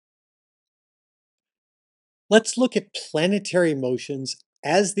Let's look at planetary motions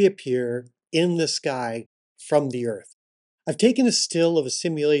as they appear in the sky from the Earth. I've taken a still of a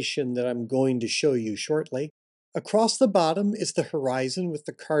simulation that I'm going to show you shortly. Across the bottom is the horizon with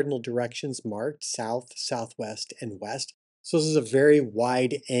the cardinal directions marked south, southwest, and west. So this is a very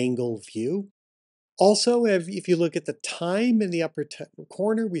wide angle view. Also, if you look at the time in the upper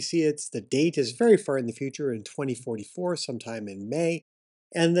corner, we see the date is very far in the future in 2044, sometime in May.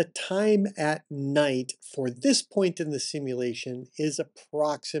 And the time at night for this point in the simulation is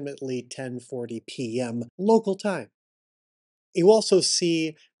approximately 10:40 p.m. local time. You also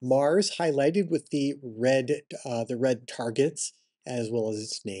see Mars highlighted with the red targets as well as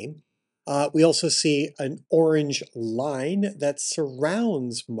its name. We also see an orange line that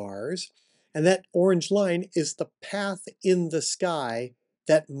surrounds Mars, and that orange line is the path in the sky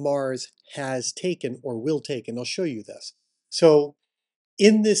that Mars has taken or will take, and I'll show you this. So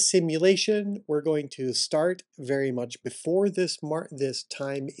in this simulation, we're going to start very much before this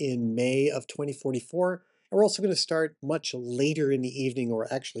time in May of 2044. And we're also going to start much later in the evening,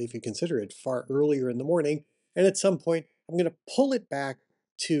 or actually, if you consider it, far earlier in the morning. And at some point, I'm going to pull it back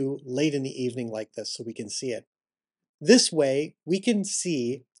to late in the evening like this so we can see it. This way, we can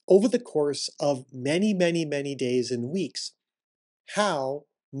see over the course of many, many, many days and weeks how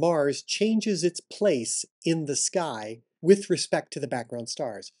Mars changes its place in the sky with respect to the background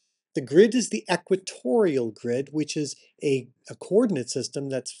stars. The grid is the equatorial grid, which is a coordinate system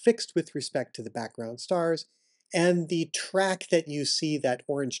that's fixed with respect to the background stars. And the track that you see, that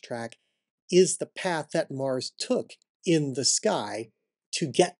orange track, is the path that Mars took in the sky to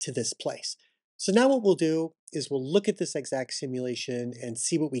get to this place. So now what we'll do is we'll look at this exact simulation and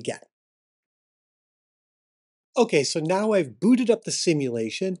see what we get. Okay, so now I've booted up the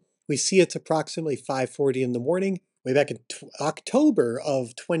simulation. We see it's approximately 5:40 in the morning, way back in October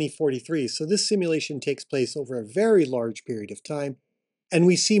of 2043. So this simulation takes place over a very large period of time. And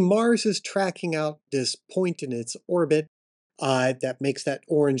we see Mars is tracking out this point in its orbit that makes that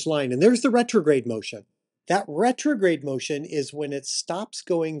orange line. And there's the retrograde motion. That retrograde motion is when it stops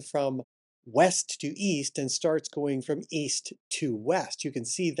going from west to east and starts going from east to west. You can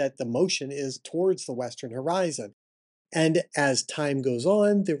see that the motion is towards the western horizon. And as time goes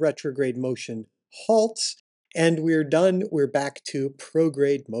on, the retrograde motion halts and we're done. We're back to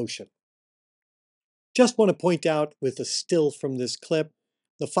prograde motion. Just want to point out with a still from this clip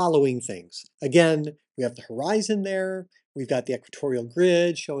the following things. Again, we have the horizon there. We've got the equatorial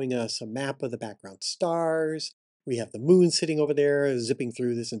grid showing us a map of the background stars. We have the moon sitting over there, zipping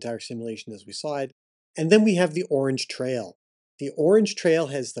through this entire simulation as we saw it. And then we have the orange trail. The orange trail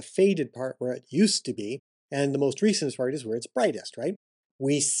has the faded part where it used to be, and the most recent part is where it's brightest, right?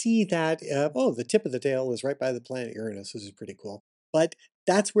 We see that, the tip of the tail is right by the planet Uranus. This is pretty cool. But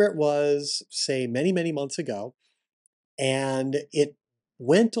that's where it was, say, many, many months ago. And it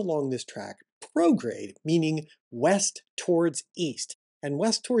went along this track, prograde, meaning west towards east. And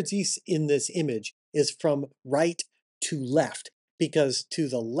west towards east in this image is from right to left, because to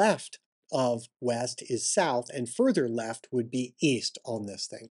the left of west is south, and further left would be east on this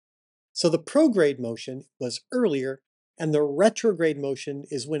thing. So the prograde motion was earlier, and the retrograde motion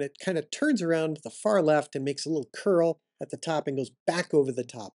is when it kind of turns around to the far left and makes a little curl at the top and goes back over the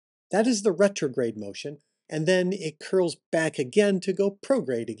top. That is the retrograde motion, and then it curls back again to go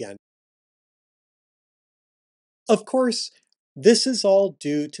prograde again. Of course, this is all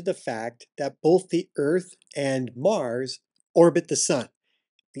due to the fact that both the Earth and Mars orbit the Sun.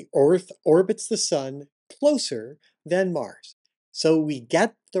 The Earth orbits the Sun closer than Mars. So we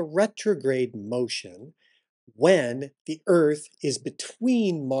get the retrograde motion when the Earth is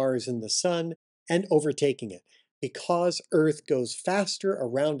between Mars and the Sun and overtaking it. Because Earth goes faster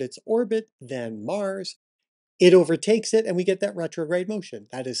around its orbit than Mars, it overtakes it and we get that retrograde motion.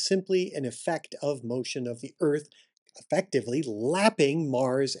 That is simply an effect of motion of the Earth, effectively lapping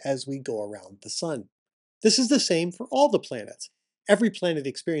Mars as we go around the Sun. This is the same for all the planets. Every planet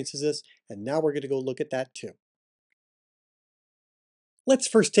experiences this, and now we're going to go look at that too. Let's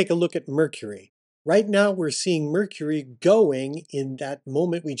first take a look at Mercury. Right now we're seeing Mercury going, in that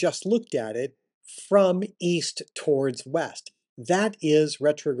moment we just looked at it, from east towards west. That is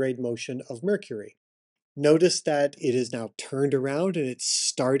retrograde motion of Mercury. Notice that it is now turned around and it's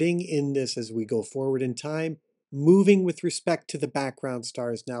starting in this as we go forward in time, moving with respect to the background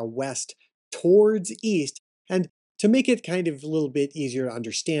stars now west towards east. And to make it kind of a little bit easier to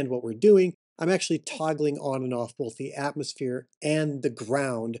understand what we're doing, I'm actually toggling on and off both the atmosphere and the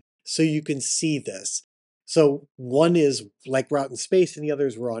ground so you can see this. So one is like we're out in space and the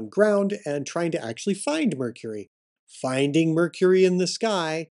others we're on ground and trying to actually find Mercury. Finding Mercury in the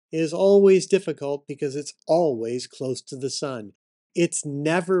sky is always difficult because it's always close to the sun. It's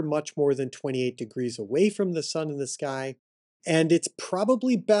never much more than 28 degrees away from the sun in the sky, and it's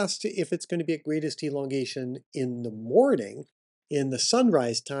probably best if it's going to be at greatest elongation in the morning, in the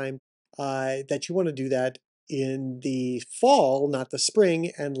sunrise time, that you want to do that in the fall, not the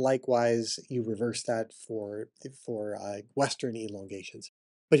spring, and likewise you reverse that for western elongations.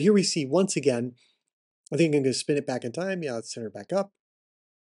 But here we see once again, I think I'm going to spin it back in time. Yeah, let's center it back up.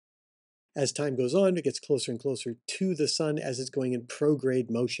 As time goes on, it gets closer and closer to the sun as it's going in prograde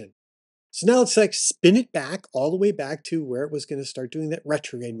motion. So now let's like spin it back all the way back to where it was going to start doing that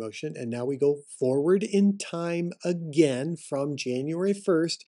retrograde motion. And now we go forward in time again from January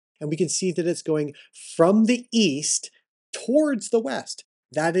 1st. And we can see that it's going from the east towards the west.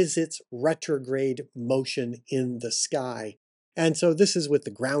 That is its retrograde motion in the sky. And so this is with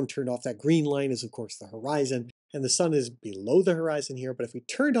the ground turned off. That green line is, of course, the horizon. And the sun is below the horizon here. But if we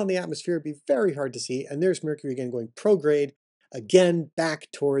turned on the atmosphere, it'd be very hard to see. And there's Mercury again going prograde, again back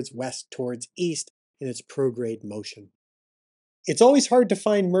towards west, towards east in its prograde motion. It's always hard to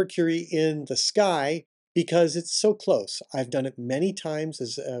find Mercury in the sky because it's so close. I've done it many times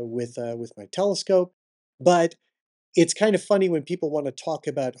with my telescope, but it's kind of funny when people want to talk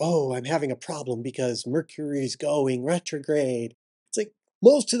about, oh, I'm having a problem because Mercury's going retrograde. It's like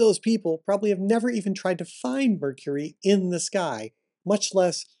most of those people probably have never even tried to find Mercury in the sky, much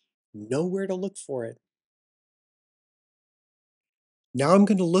less know where to look for it. Now I'm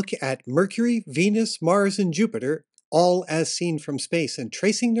going to look at Mercury, Venus, Mars, and Jupiter, all as seen from space and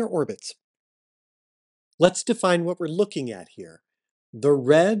tracing their orbits. Let's define what we're looking at here. The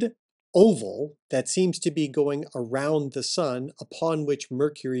red oval that seems to be going around the sun, upon which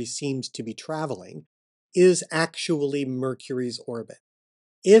Mercury seems to be traveling, is actually Mercury's orbit.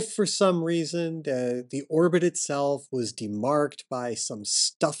 If for some reason the orbit itself was demarked by some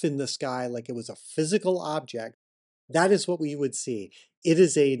stuff in the sky, like it was a physical object, that is what we would see. It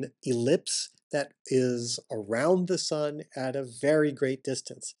is an ellipse that is around the sun at a very great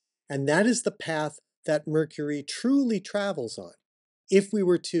distance. And that is the path that Mercury truly travels on. If we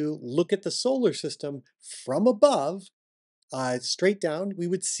were to look at the solar system from above, straight down, we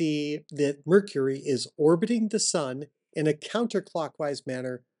would see that Mercury is orbiting the sun in a counterclockwise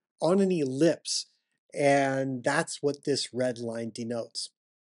manner on an ellipse. And that's what this red line denotes.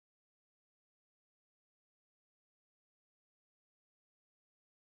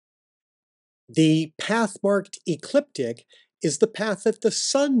 The path marked ecliptic is the path that the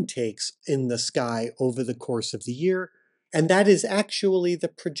sun takes in the sky over the course of the year, and that is actually the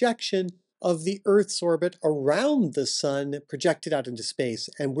projection of the Earth's orbit around the sun projected out into space.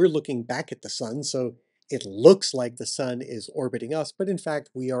 And we're looking back at the sun, so it looks like the sun is orbiting us, but in fact,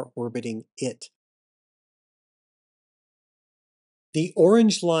 we are orbiting it. The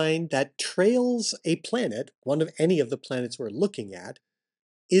orange line that trails a planet, one of any of the planets we're looking at,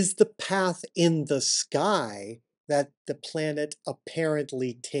 is the path in the sky that the planet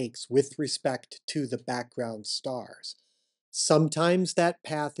apparently takes with respect to the background stars. Sometimes that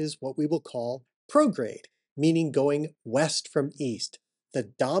path is what we will call prograde, meaning going west from east.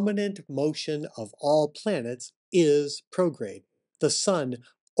 The dominant motion of all planets is prograde. The sun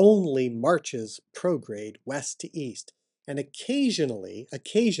only marches prograde west to east. And occasionally,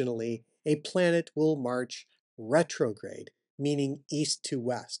 a planet will march retrograde, meaning east to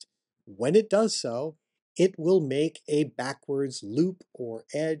west. When it does so, it will make a backwards loop or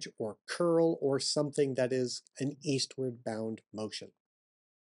edge or curl or something that is an eastward bound motion.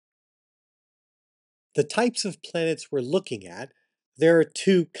 The types of planets we're looking at, there are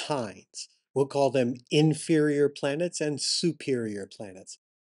two kinds. We'll call them inferior planets and superior planets.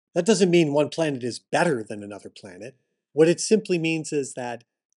 That doesn't mean one planet is better than another planet. What it simply means is that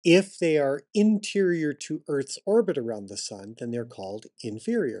if they are interior to Earth's orbit around the sun, then they're called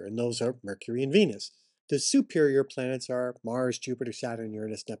inferior, and those are Mercury and Venus. The superior planets are Mars, Jupiter, Saturn,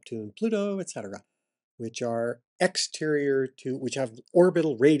 Uranus, Neptune, Pluto, etc., which are which have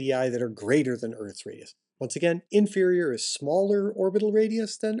orbital radii that are greater than Earth's radius. Once again, inferior is smaller orbital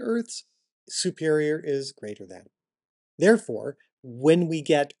radius than Earth's, superior is greater than. Therefore, when we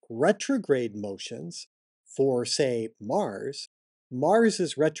get retrograde motions for, say, Mars,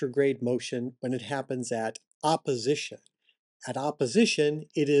 Mars's retrograde motion when it happens at opposition. At opposition,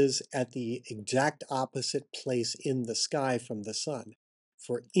 it is at the exact opposite place in the sky from the sun.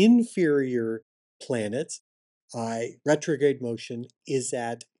 For inferior planets, retrograde motion is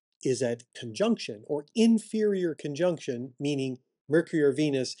at conjunction or inferior conjunction, meaning Mercury or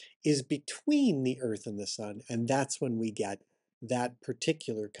Venus is between the Earth and the Sun, and that's when we get that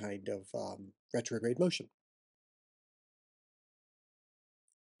particular kind of retrograde motion.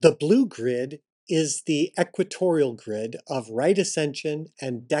 The blue grid is the equatorial grid of right ascension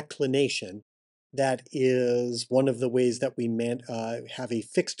and declination. That is one of the ways that we have a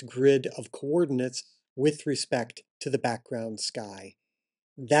fixed grid of coordinates with respect to the background sky.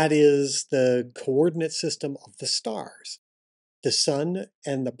 That is the coordinate system of the stars. The sun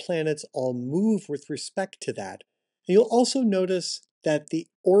and the planets all move with respect to that. And you'll also notice that the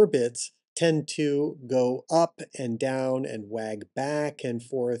orbits tend to go up and down and wag back and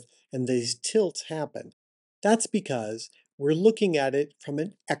forth, and these tilts happen. That's because we're looking at it from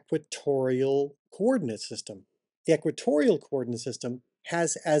an equatorial coordinate system. The equatorial coordinate system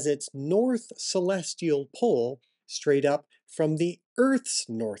has as its north celestial pole straight up from the Earth's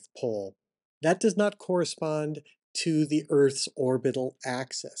north pole. That does not correspond to the Earth's orbital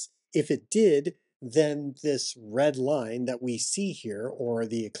axis. If it did, then this red line that we see here, or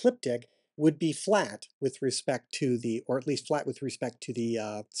the ecliptic, would be flat with respect to the, or at least flat with respect to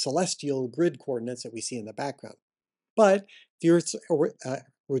the celestial grid coordinates that we see in the background. But the Earth's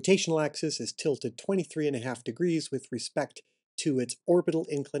rotational axis is tilted 23.5 degrees with respect to its orbital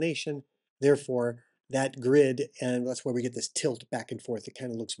inclination. Therefore, that grid, and that's where we get this tilt back and forth. It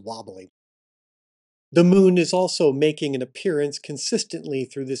kind of looks wobbly. The moon is also making an appearance consistently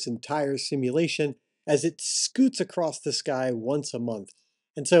through this entire simulation as it scoots across the sky once a month.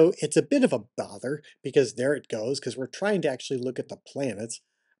 And so it's a bit of a bother because there it goes, because we're trying to actually look at the planets.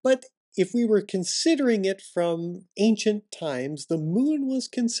 But if we were considering it from ancient times, the moon was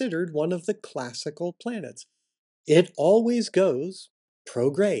considered one of the classical planets. It always goes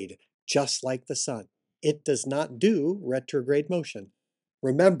prograde, just like the sun. It does not do retrograde motion.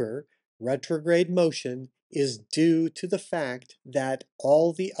 Remember, retrograde motion is due to the fact that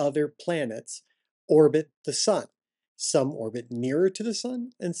all the other planets orbit the sun. Some orbit nearer to the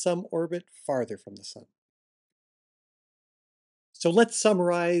sun and some orbit farther from the sun. So let's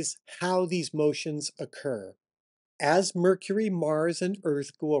summarize how these motions occur. As Mercury, Mars, and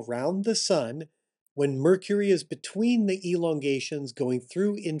Earth go around the Sun, when Mercury is between the elongations going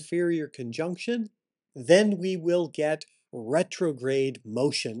through inferior conjunction, then we will get retrograde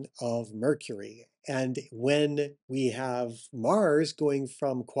motion of Mercury. And when we have Mars going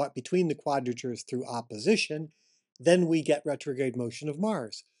from between the quadratures through opposition, then we get retrograde motion of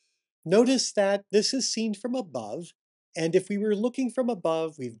Mars. Notice that this is seen from above, and if we were looking from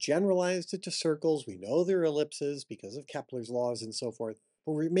above, we've generalized it to circles. We know they're ellipses because of Kepler's laws and so forth,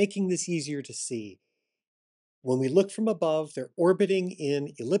 but we're making this easier to see. When we look from above, they're orbiting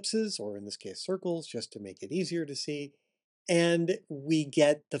in ellipses, or in this case circles, just to make it easier to see. And we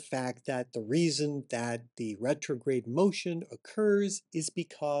get the fact that the reason that the retrograde motion occurs is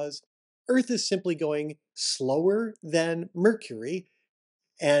because Earth is simply going slower than Mercury,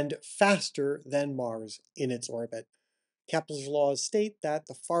 and faster than Mars in its orbit. Kepler's laws state that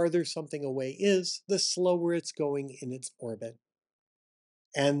the farther something away is, the slower it's going in its orbit.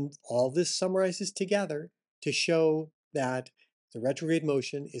 And all this summarizes together to show that the retrograde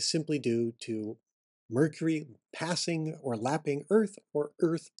motion is simply due to Mercury passing or lapping Earth, or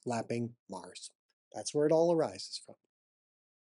Earth lapping Mars. That's where it all arises from.